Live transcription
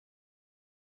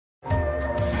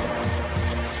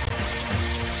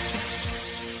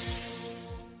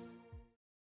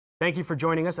Thank you for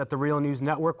joining us at the Real News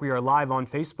Network. We are live on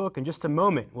Facebook. In just a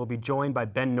moment, we'll be joined by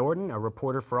Ben Norton, a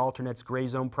reporter for Alternet's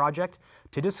Grayzone project,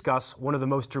 to discuss one of the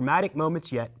most dramatic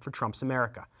moments yet for Trump's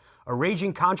America. A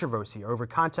raging controversy over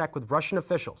contact with Russian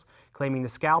officials claiming the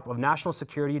scalp of National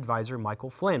Security Advisor Michael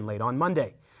Flynn late on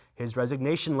Monday. His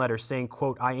resignation letter saying,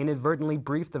 quote, "I inadvertently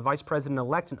briefed the vice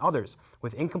president-elect and others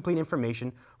with incomplete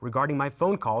information regarding my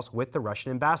phone calls with the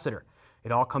Russian ambassador."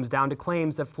 It all comes down to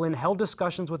claims that Flynn held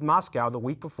discussions with Moscow the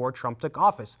week before Trump took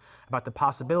office about the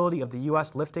possibility of the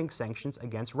U.S. lifting sanctions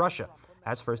against Russia,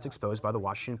 as first exposed by the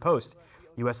Washington Post.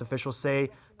 U.S. officials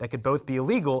say that could both be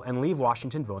illegal and leave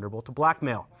Washington vulnerable to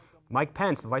blackmail. Mike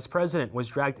Pence, the vice president, was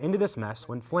dragged into this mess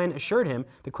when Flynn assured him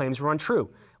the claims were untrue,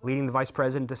 leading the vice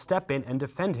president to step in and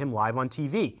defend him live on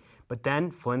TV. But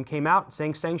then Flynn came out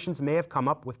saying sanctions may have come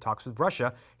up with talks with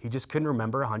Russia. He just couldn't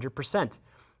remember 100%.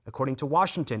 According to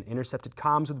Washington, intercepted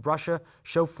comms with Russia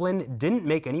show Flynn didn't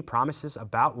make any promises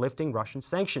about lifting Russian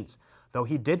sanctions, though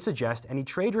he did suggest any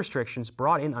trade restrictions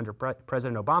brought in under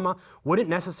President Obama wouldn't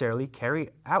necessarily carry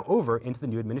out over into the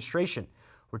new administration.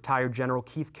 Retired General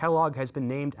Keith Kellogg has been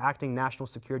named acting National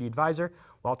Security Advisor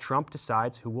while Trump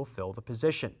decides who will fill the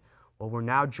position. Well, we're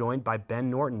now joined by Ben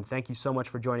Norton. Thank you so much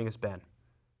for joining us, Ben.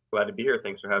 Glad to be here.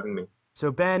 Thanks for having me. So,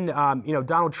 Ben,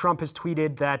 Donald Trump has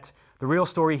tweeted that the real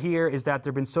story here is that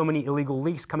there have been so many illegal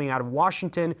leaks coming out of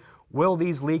Washington. Will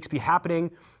these leaks be happening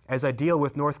as I deal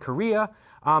with North Korea?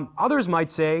 Others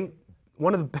might say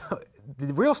one of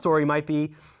the real story might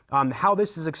be how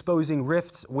this is exposing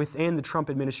rifts within the Trump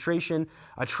administration.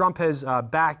 Trump has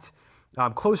backed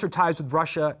closer ties with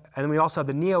Russia, and then we also have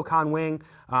the neocon wing,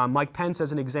 Mike Pence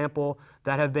as an example,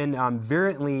 that have been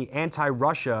virulently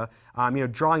anti-Russia,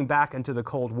 drawing back into the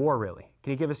Cold War, really. Can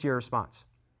you give us your response?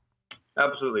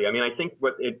 Absolutely. I mean, I think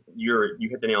you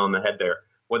hit the nail on the head there.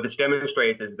 What this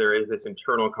demonstrates is there is this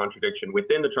internal contradiction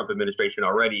within the Trump administration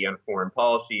already on foreign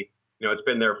policy. It's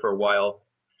been there for a while.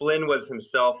 Flynn was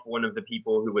himself one of the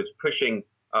people who was pushing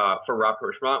for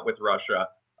rapprochement with Russia.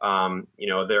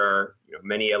 There are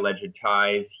many alleged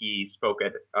ties. He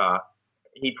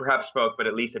perhaps spoke, but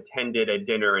at least attended a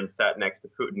dinner and sat next to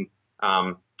Putin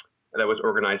that was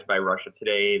organized by Russia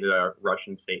Today, the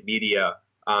Russian state media.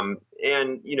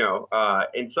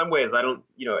 In some ways,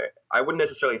 I wouldn't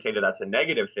necessarily say that that's a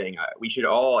negative thing. We should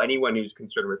anyone who's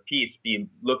concerned with peace, be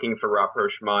looking for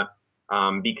rapprochement,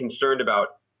 be concerned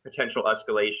about potential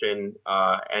escalation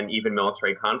and even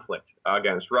military conflict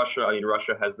against Russia. I mean,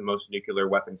 Russia has the most nuclear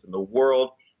weapons in the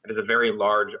world. It has a very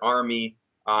large army.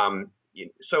 I'm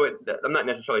not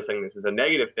necessarily saying this is a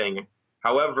negative thing.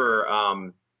 However,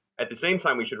 at the same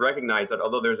time, we should recognize that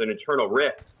although there's an internal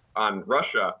rift on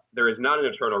Russia, there is not an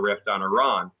internal rift on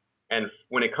Iran. And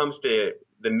when it comes to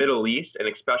the Middle East, and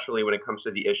especially when it comes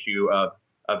to the issue of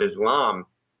Islam,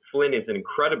 Flynn is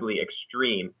incredibly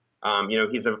extreme.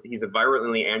 He's a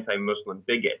virulently anti-Muslim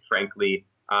bigot, frankly.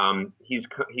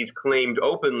 He's claimed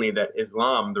openly that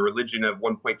Islam, the religion of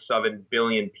 1.7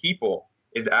 billion people,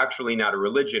 is actually not a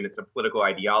religion. It's a political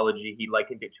ideology. He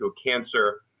likened it to a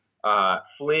cancer.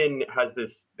 Flynn has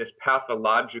this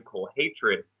pathological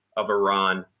hatred of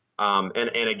Iran.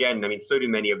 And again, I mean, so do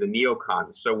many of the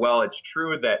neocons. So while it's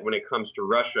true that when it comes to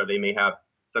Russia, they may have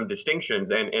some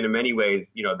distinctions, and in many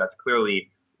ways, that's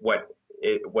clearly what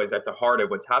it was at the heart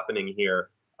of what's happening here.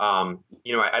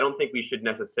 I don't think we should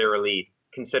necessarily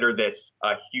consider this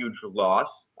a huge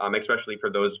loss, especially for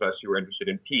those of us who are interested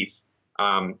in peace.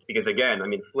 Because again, I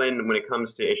mean, Flynn, when it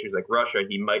comes to issues like Russia,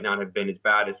 he might not have been as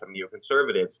bad as some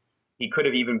neoconservatives. He could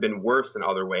have even been worse in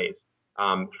other ways.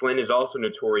 Flynn is also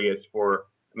notorious for,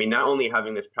 not only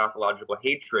having this pathological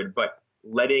hatred, but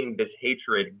letting this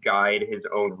hatred guide his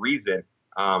own reason.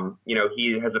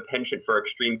 He has a penchant for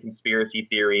extreme conspiracy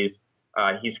theories.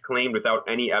 He's claimed without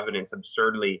any evidence,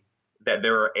 absurdly, that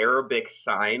there are Arabic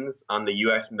signs on the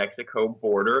U.S.-Mexico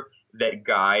border that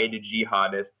guide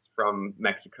jihadists from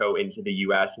Mexico into the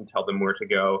U.S. and tell them where to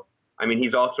go. I mean,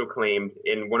 he's also claimed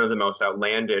in one of the most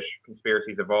outlandish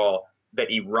conspiracies of all that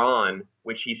Iran,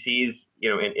 which he sees,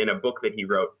 in a book that he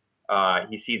wrote,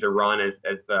 he sees Iran as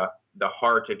the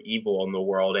heart of evil in the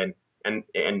world. And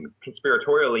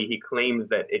conspiratorially, he claims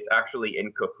that it's actually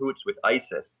in cahoots with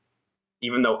ISIS,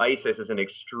 even though ISIS is an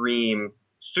extreme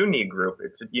Sunni group.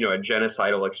 It's a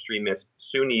genocidal extremist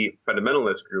Sunni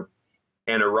fundamentalist group.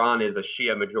 And Iran is a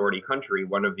Shia majority country,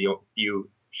 one of the few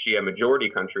Shia majority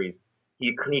countries.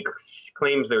 He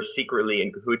claims they're secretly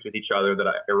in cahoots with each other, that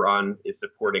Iran is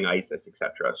supporting ISIS,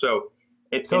 etc. So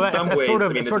that's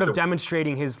sort of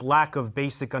demonstrating his lack of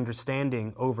basic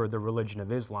understanding over the religion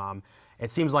of Islam. It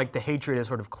seems like the hatred has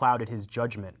sort of clouded his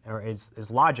judgment or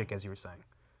his logic, as you were saying.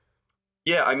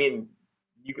 Yeah, I mean,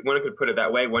 one could put it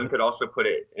that way. One could also put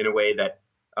it in a way that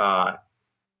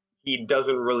he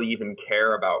doesn't really even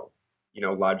care about,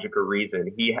 logic or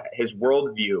reason. His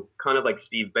worldview, kind of like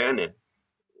Steve Bannon,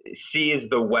 sees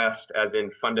the West as in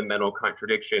fundamental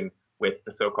contradiction with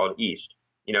the so-called East.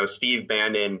 Steve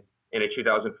Bannon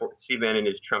Steve Bannon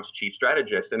is Trump's chief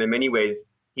strategist, and in many ways,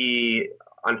 he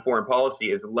on foreign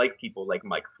policy is like people like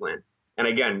Mike Flynn. And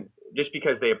again, just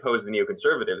because they oppose the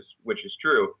neoconservatives, which is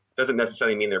true, doesn't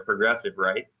necessarily mean they're progressive,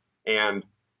 right? And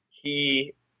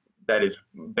that is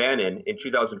Bannon, in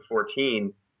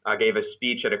 2014, gave a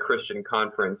speech at a Christian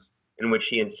conference in which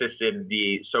he insisted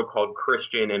the so-called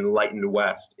Christian enlightened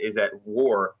West is at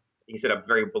war. He said a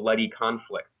very bloody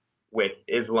conflict with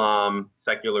Islam,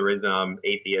 secularism,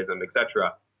 atheism,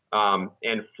 etc.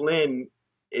 And Flynn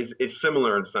is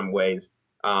similar in some ways.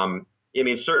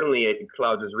 Certainly it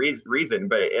clouds his reason,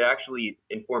 but it actually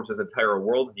informs his entire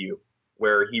worldview,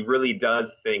 where he really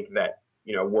does think that,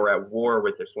 we're at war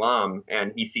with Islam,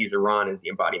 and he sees Iran as the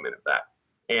embodiment of that.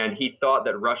 And he thought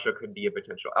that Russia could be a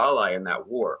potential ally in that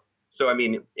war. So,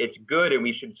 it's good, and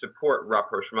we should support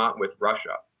rapprochement with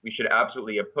Russia. We should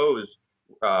absolutely oppose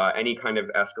any kind of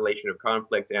escalation of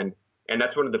conflict, and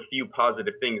that's one of the few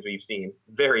positive things we've seen.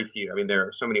 Very few. There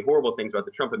are so many horrible things about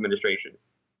the Trump administration,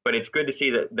 but it's good to see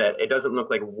that it doesn't look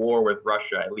like war with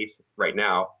Russia, at least right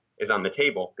now, is on the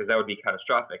table, because that would be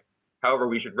catastrophic. However,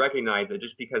 we should recognize that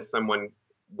just because someone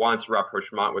wants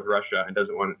rapprochement with Russia and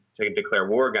doesn't want to declare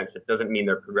war against it doesn't mean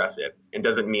they're progressive, and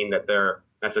doesn't mean that they're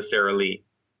necessarily,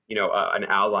 an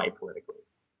ally politically.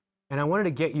 And I wanted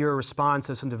to get your response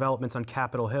to some developments on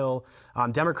Capitol Hill.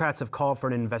 Democrats have called for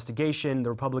an investigation. The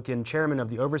Republican chairman of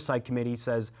the Oversight Committee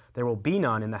says there will be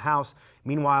none in the House.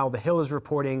 Meanwhile, The Hill is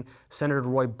reporting Senator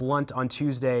Roy Blunt on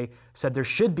Tuesday said there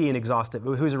should be an exhaustive,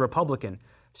 who's a Republican,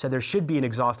 said there should be an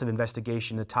exhaustive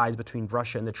investigation of the ties between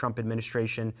Russia and the Trump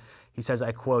administration. He says,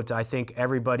 I quote, "I think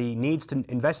everybody needs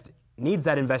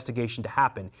that investigation to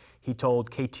happen," he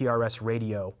told KTRS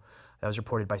Radio. That was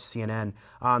reported by CNN.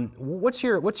 What's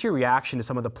your reaction to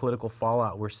some of the political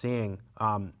fallout we're seeing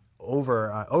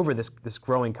over this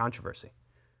growing controversy?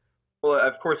 Well,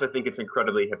 of course, I think it's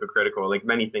incredibly hypocritical, like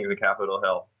many things at Capitol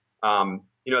Hill.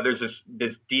 There's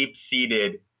this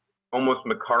deep-seated, almost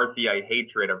McCarthyite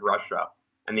hatred of Russia.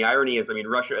 And the irony is,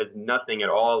 Russia is nothing at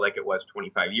all like it was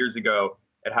 25 years ago.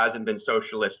 It hasn't been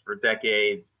socialist for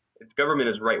decades. Its government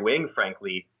is right-wing,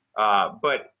 frankly.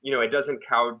 But it doesn't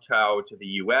kowtow to the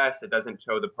U.S. It doesn't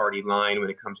toe the party line when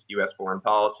it comes to U.S. foreign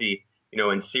policy.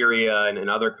 In Syria and in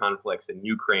other conflicts in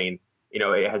Ukraine,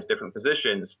 it has different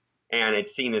positions, and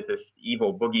it's seen as this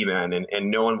evil boogeyman,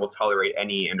 and no one will tolerate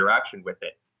any interaction with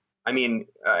it.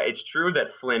 It's true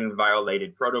that Flynn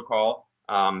violated protocol.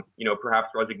 Perhaps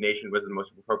resignation was the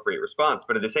most appropriate response.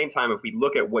 But at the same time, if we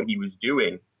look at what he was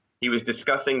doing, he was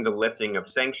discussing the lifting of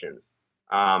sanctions.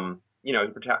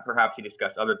 Perhaps he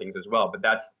discussed other things as well, but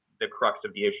that's the crux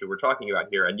of the issue we're talking about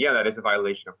here. And yeah, that is a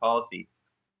violation of policy.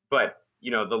 But,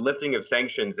 the lifting of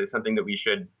sanctions is something that we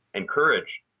should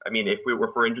encourage. If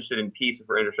we're interested in peace, if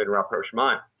we're interested in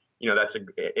rapprochement,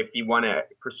 if you want to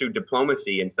pursue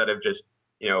diplomacy instead of just,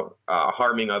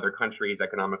 harming other countries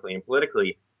economically and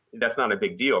politically, that's not a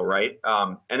big deal, right?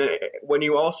 And then when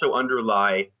you also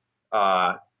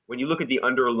when you look at the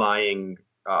underlying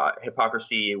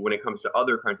hypocrisy when it comes to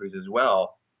other countries as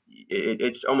well,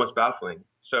 it's almost baffling.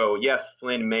 So yes,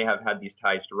 Flynn may have had these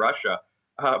ties to Russia,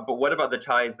 but what about the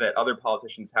ties that other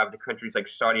politicians have to countries like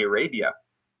Saudi Arabia?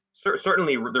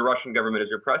 Certainly the Russian government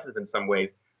is repressive in some ways,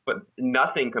 but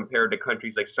nothing compared to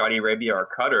countries like Saudi Arabia or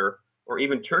Qatar or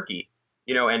even Turkey.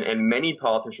 And many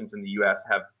politicians in the U.S.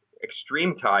 have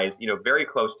extreme ties, very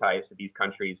close ties to these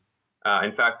countries.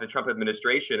 In fact, the Trump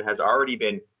administration has already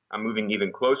been moving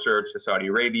even closer to Saudi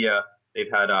Arabia.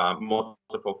 They've had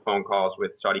multiple phone calls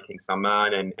with Saudi King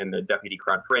Salman and the Deputy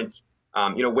Crown Prince.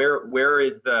 Where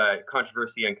is the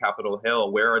controversy on Capitol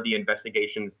Hill? Where are the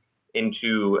investigations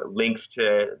into links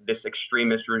to this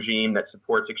extremist regime that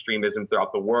supports extremism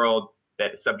throughout the world,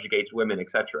 that subjugates women,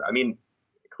 etc.?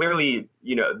 Clearly,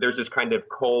 there's this kind of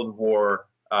Cold War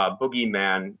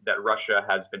boogeyman that Russia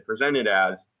has been presented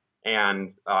as,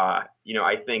 and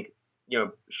I think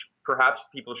perhaps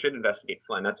people should investigate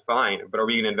Flynn. That's fine, but are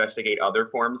we going to investigate other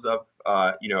forms of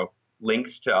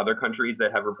links to other countries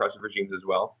that have repressive regimes as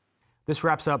well? This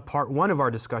wraps up part one of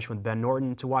our discussion with Ben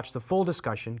Norton. To watch the full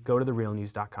discussion, go to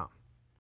therealnews.com.